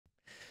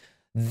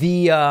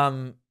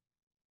The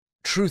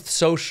Truth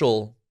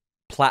Social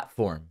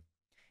platform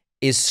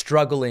is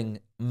struggling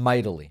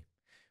mightily.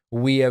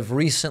 We have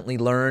recently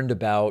learned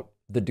about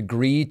the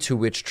degree to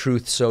which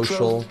Truth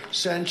Social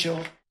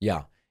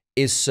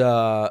is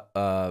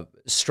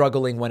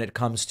struggling when it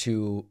comes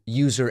to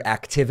user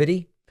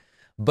activity,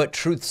 but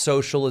Truth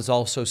Social is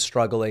also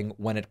struggling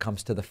when it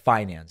comes to the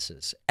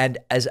finances. And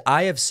as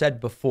I have said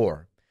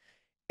before,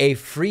 a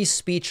free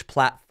speech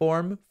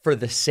platform for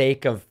the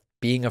sake of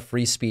being a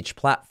free speech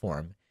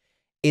platform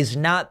is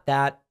not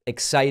that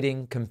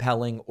exciting,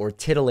 compelling, or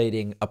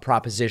titillating a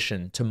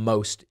proposition to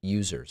most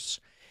users.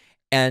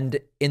 And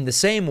in the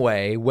same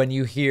way, when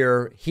you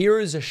hear, here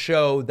is a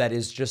show that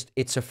is just,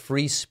 it's a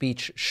free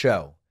speech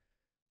show.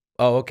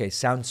 Oh, okay,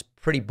 sounds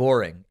pretty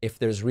boring if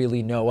there's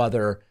really no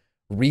other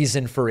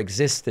reason for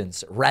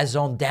existence,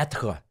 raison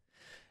d'être.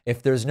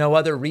 If there's no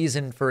other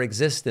reason for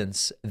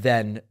existence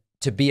than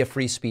to be a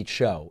free speech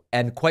show.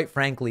 And quite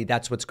frankly,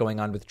 that's what's going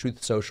on with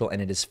Truth Social,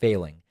 and it is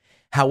failing.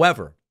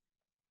 However,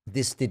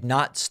 this did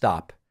not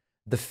stop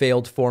the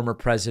failed former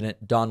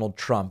president, Donald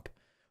Trump,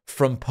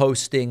 from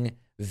posting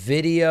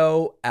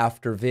video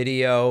after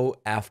video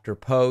after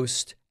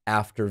post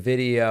after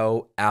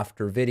video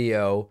after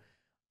video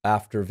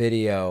after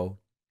video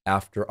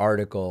after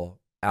article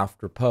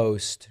after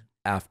post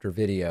after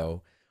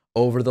video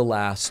over the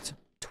last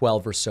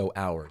 12 or so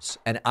hours.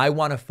 And I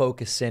want to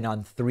focus in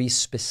on 3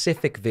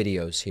 specific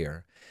videos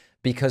here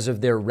because of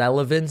their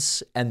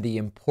relevance and the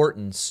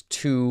importance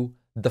to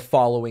the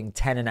following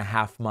 10 and a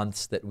half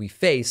months that we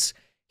face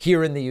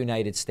here in the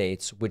United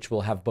States, which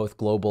will have both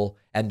global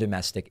and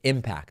domestic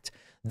impact.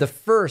 The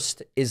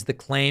first is the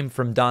claim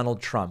from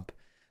Donald Trump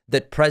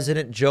that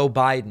President Joe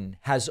Biden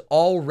has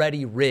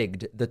already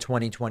rigged the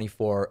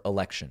 2024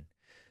 election.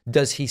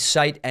 Does he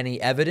cite any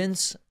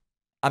evidence?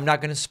 I'm not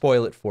going to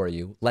spoil it for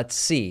you. Let's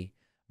see.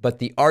 But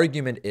the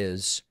argument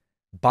is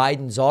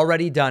Biden's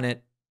already done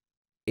it.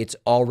 It's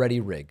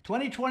already rigged.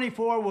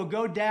 2024 will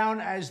go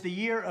down as the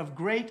year of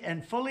great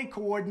and fully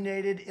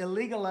coordinated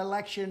illegal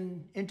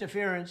election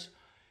interference.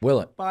 Will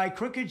it? By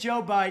crooked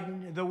Joe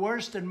Biden, the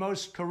worst and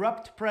most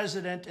corrupt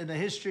president in the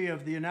history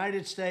of the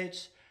United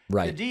States.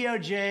 Right. The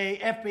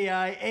DOJ,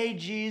 FBI,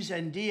 AGs,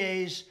 and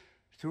DAs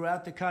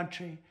throughout the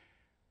country.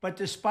 But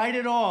despite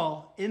it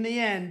all, in the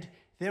end,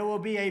 there will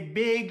be a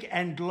big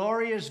and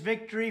glorious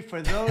victory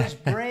for those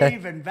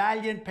brave and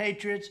valiant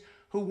patriots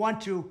who want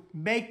to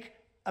make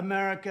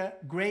America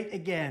great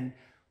again.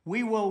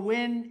 We will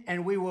win,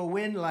 and we will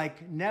win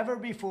like never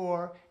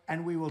before,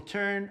 and we will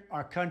turn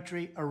our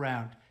country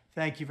around.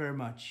 Thank you very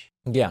much.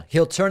 Yeah,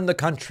 he'll turn the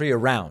country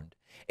around.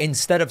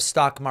 Instead of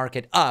stock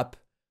market up,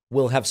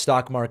 we'll have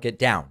stock market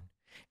down.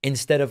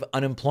 Instead of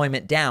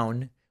unemployment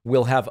down,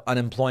 we'll have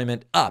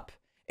unemployment up.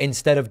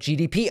 Instead of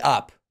GDP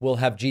up, we'll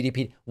have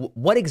GDP.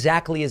 What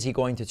exactly is he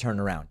going to turn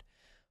around?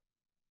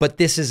 But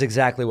this is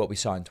exactly what we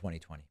saw in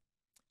 2020.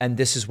 And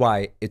this is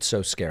why it's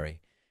so scary.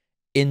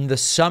 In the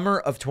summer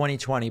of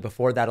 2020,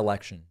 before that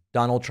election,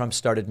 Donald Trump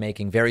started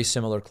making very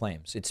similar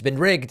claims. It's been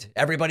rigged.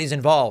 Everybody's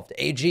involved.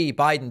 AG,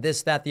 Biden,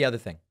 this, that, the other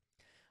thing.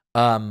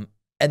 And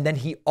then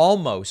he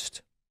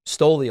almost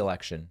stole the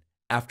election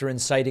after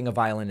inciting a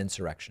violent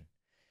insurrection.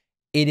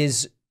 It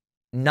is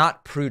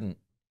not prudent,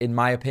 in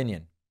my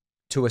opinion,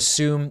 to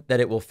assume that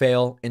it will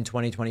fail in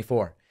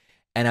 2024.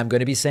 And I'm going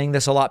to be saying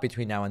this a lot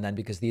between now and then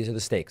because these are the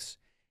stakes.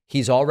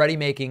 He's already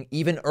making,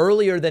 even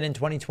earlier than in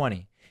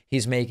 2020,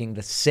 he's making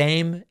the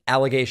same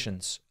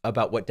allegations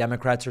about what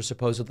Democrats are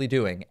supposedly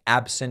doing,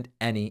 absent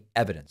any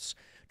evidence.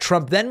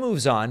 Trump then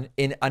moves on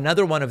in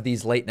another one of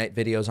these late night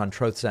videos on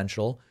Truth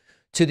Central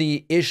to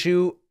the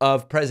issue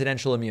of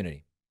presidential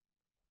immunity.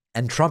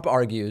 And Trump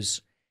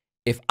argues,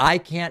 if I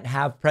can't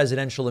have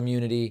presidential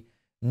immunity,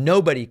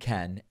 nobody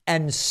can.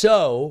 And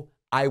so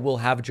I will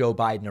have Joe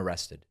Biden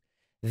arrested.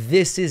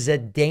 This is a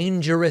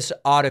dangerous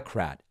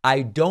autocrat.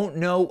 I don't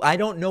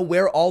know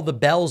where all the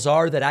bells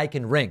are that I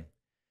can ring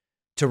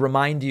to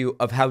remind you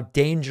of how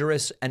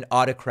dangerous an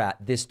autocrat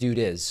this dude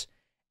is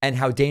and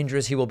how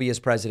dangerous he will be as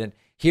president.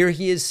 Here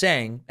he is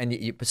saying, and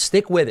you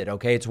stick with it,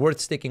 okay? It's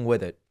worth sticking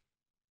with it.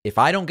 If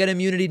I don't get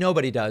immunity,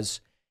 nobody does.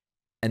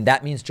 And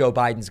that means Joe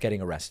Biden's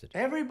getting arrested.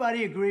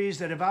 Everybody agrees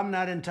that if I'm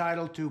not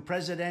entitled to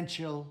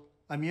presidential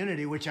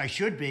immunity, which I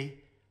should be,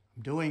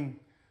 I'm doing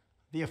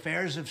the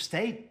affairs of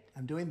state.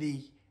 I'm doing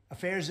the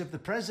affairs of the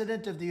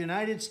president of the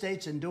United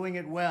States and doing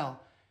it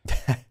well.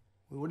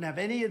 We wouldn't have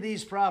any of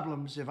these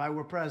problems if I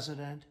were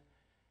president.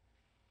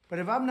 But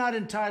if I'm not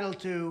entitled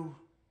to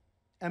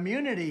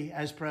immunity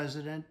as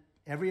president,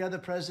 every other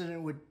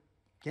president would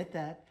get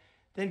that,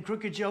 then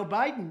crooked Joe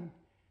Biden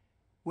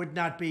would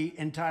not be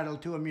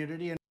entitled to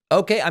immunity.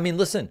 Okay, I mean,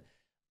 listen,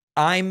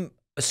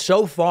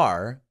 so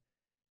far,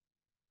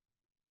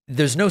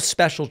 there's no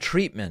special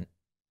treatment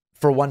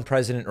for one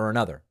president or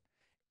another.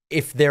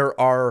 If there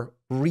are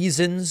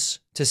reasons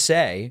to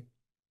say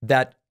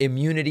that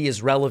immunity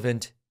is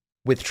relevant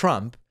with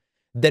Trump,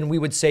 then we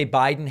would say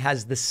Biden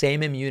has the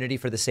same immunity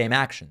for the same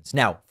actions.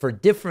 Now, for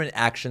different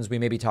actions, we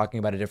may be talking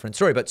about a different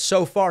story, but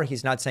so far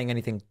he's not saying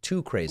anything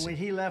too crazy. When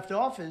he left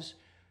office,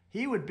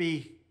 he would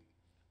be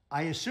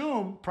I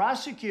assume,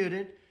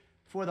 prosecuted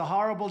for the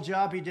horrible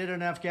job he did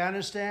in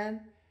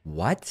Afghanistan.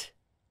 What?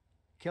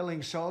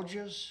 Killing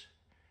soldiers,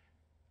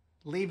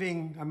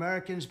 leaving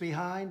Americans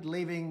behind,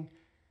 leaving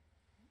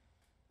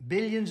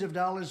billions of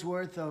dollars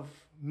worth of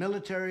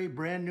military,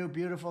 brand new,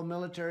 beautiful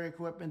military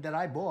equipment that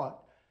I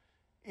bought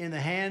in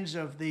the hands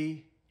of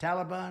the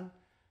Taliban,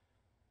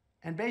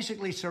 and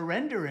basically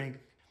surrendering.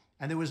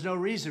 And there was no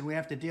reason. We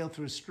have to deal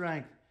through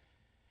strength.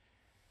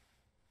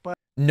 But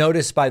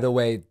notice, by the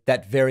way,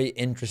 that very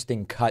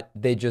interesting cut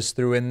they just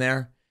threw in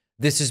there.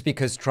 This is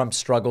because Trump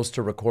struggles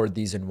to record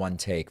these in one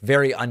take.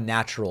 Very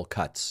unnatural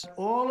cuts.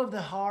 All of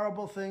the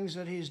horrible things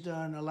that he's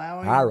done,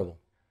 allowing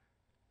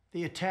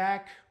the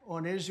attack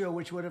on Israel,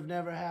 which would have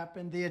never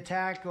happened, the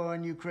attack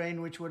on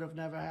Ukraine, which would have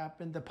never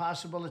happened, the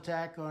possible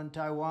attack on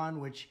Taiwan,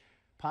 which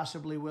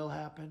possibly will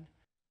happen.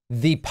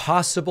 The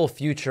possible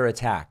future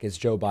attack is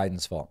Joe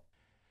Biden's fault.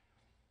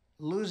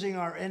 Losing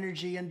our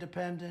energy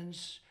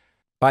independence.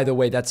 By the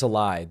way, that's a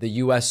lie. The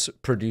U.S.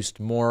 produced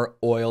more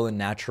oil and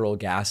natural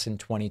gas in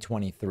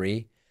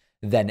 2023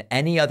 than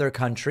any other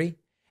country,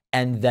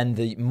 and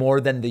then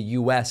more than the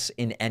U.S.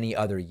 in any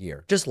other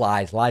year. Just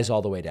lies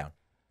all the way down.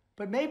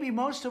 But maybe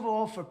most of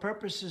all, for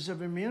purposes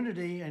of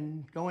immunity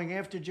and going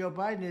after Joe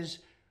Biden, is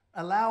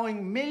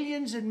allowing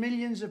millions and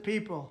millions of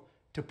people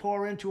to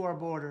pour into our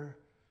border.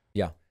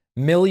 Yeah.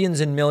 Millions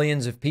and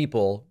millions of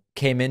people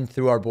came in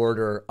through our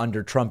border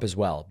under Trump as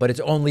well. But it's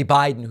only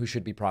Biden who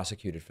should be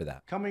prosecuted for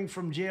that. Coming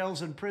from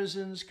jails and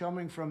prisons,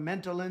 coming from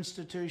mental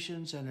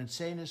institutions and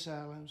insane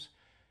asylums,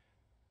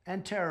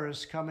 and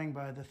terrorists coming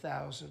by the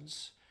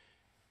thousands.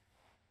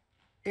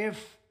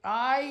 If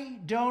I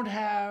don't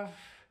have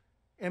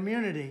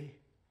immunity,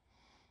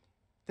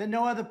 then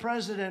no other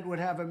president would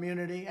have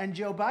immunity, and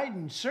Joe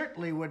Biden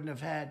certainly wouldn't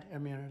have had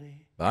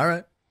immunity. All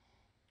right.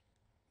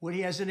 Would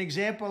he, as an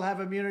example,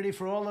 have immunity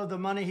for all of the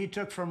money he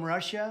took from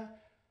Russia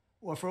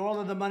or for all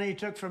of the money he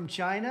took from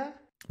China?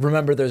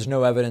 Remember, there's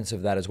no evidence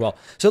of that as well.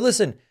 So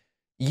listen,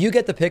 you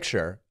get the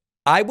picture.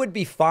 I would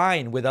be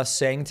fine with us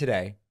saying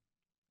today,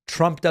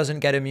 Trump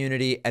doesn't get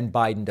immunity and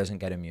Biden doesn't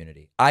get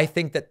immunity. I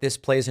think that this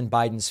plays in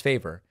Biden's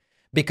favor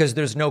because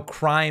there's no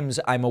crimes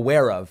I'm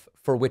aware of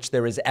for which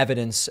there is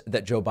evidence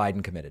that Joe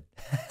Biden committed.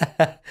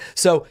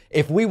 So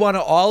if we want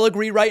to all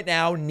agree right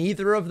now,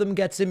 neither of them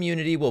gets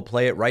immunity, we'll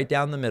play it right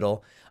down the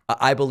middle.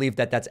 I believe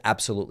that that's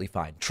absolutely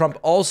fine. Trump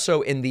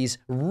also, in these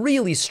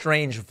really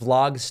strange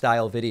vlog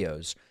style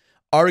videos,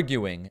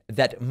 arguing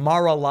that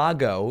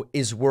Mar-a-Lago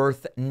is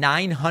worth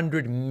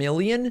 $900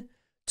 million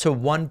to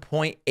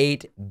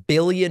 $1.8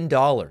 billion.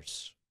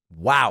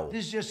 Wow.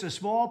 This is just a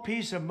small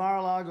piece of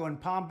Mar-a-Lago in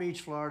Palm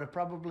Beach, Florida,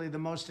 probably the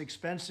most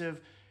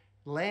expensive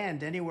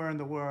land anywhere in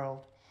the world.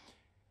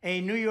 A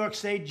New York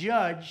State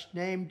judge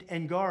named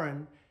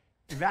Engoron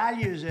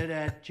values it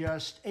at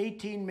just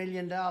 $18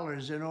 million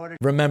in order.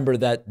 Remember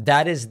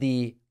that is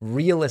the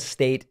real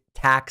estate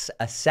tax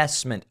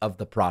assessment of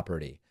the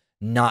property,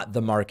 not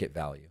the market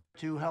value.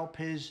 To help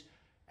his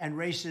and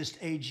racist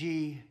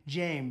AG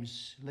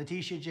James,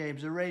 Letitia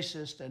James, a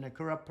racist and a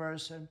corrupt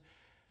person.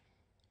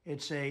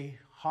 It's a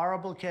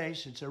horrible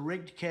case. It's a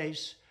rigged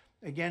case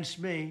against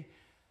me.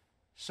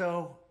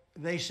 So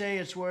they say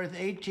it's worth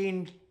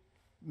 $18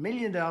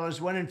 million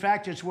when in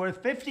fact it's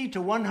worth 50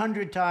 to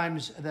 100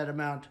 times that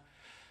amount.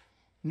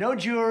 No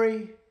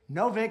jury,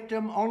 no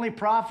victim, only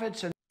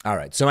profits. And all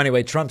right. So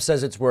anyway, Trump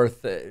says it's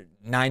worth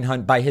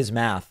 900 by his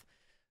math,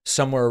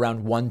 somewhere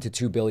around $1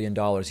 to $2 billion.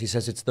 He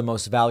says it's the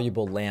most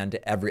valuable land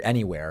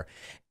anywhere.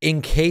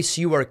 In case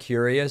you are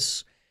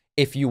curious,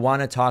 if you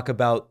want to talk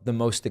about the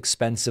most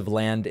expensive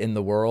land in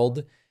the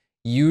world,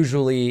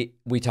 usually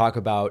we talk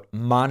about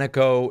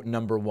Monaco,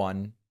 number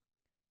 1,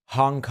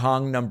 Hong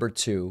Kong, number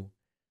 2,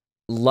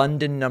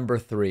 London, number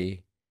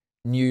 3,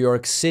 New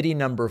York City,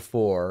 number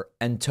 4,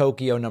 and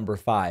Tokyo, number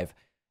 5.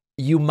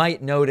 You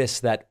might notice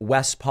that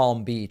West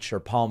Palm Beach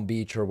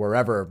or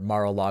wherever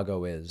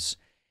Mar-a-Lago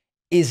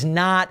is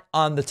not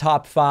on the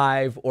top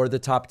 5 or the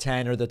top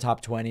 10 or the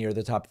top 20 or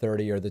the top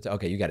 30 or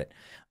okay, you get it.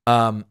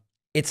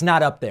 It's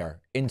not up there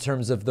in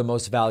terms of the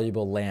most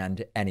valuable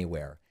land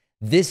anywhere.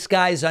 This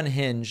guy's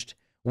unhinged.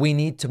 We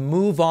need to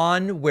move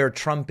on where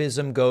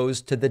Trumpism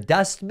goes to the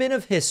dustbin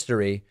of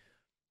history.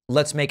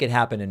 Let's make it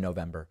happen in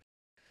November.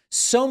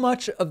 So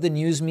much of the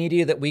news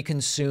media that we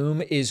consume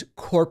is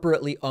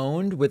corporately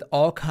owned with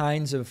all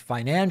kinds of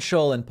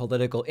financial and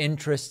political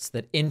interests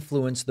that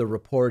influence the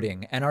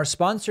reporting. And our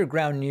sponsor,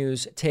 Ground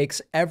News,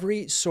 takes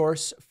every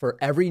source for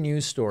every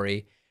news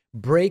story,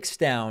 breaks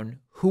down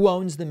who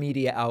owns the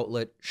media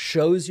outlet,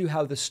 shows you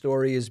how the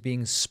story is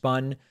being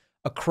spun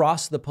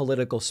across the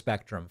political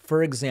spectrum.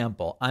 For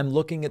example, I'm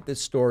looking at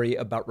this story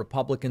about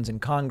Republicans in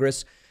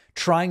Congress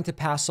trying to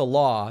pass a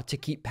law to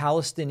keep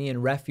Palestinian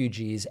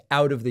refugees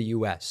out of the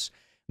U.S.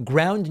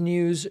 Ground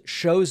News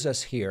shows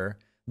us here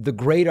the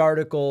great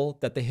article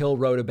that The Hill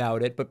wrote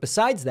about it. But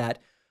besides that,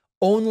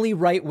 only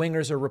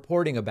right-wingers are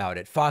reporting about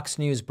it. Fox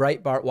News,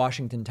 Breitbart,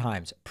 Washington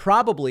Times,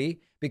 probably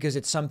because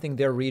it's something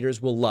their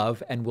readers will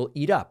love and will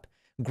eat up.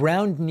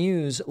 Ground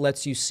News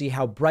lets you see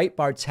how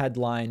Breitbart's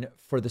headline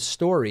for the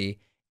story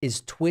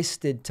is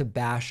twisted to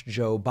bash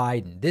Joe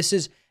Biden. This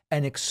is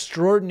an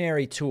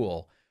extraordinary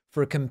tool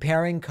for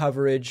comparing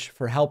coverage,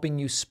 for helping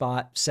you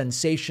spot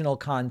sensational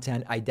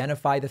content,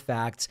 identify the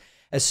facts,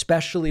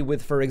 especially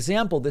with, for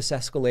example, this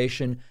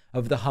escalation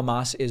of the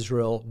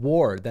Hamas-Israel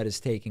war that is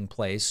taking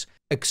place.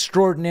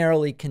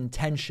 Extraordinarily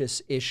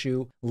contentious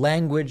issue.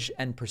 Language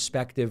and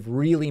perspective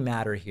really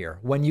matter here.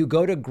 When you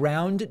go to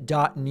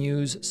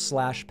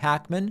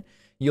ground.news/Pacman,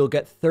 you'll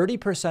get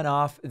 30%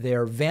 off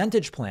their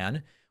Vantage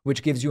plan,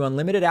 which gives you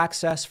unlimited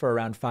access for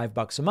around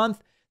 $5 a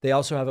month. They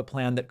also have a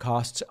plan that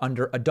costs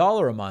under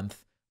 $1 a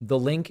month. The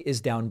link is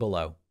down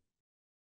below.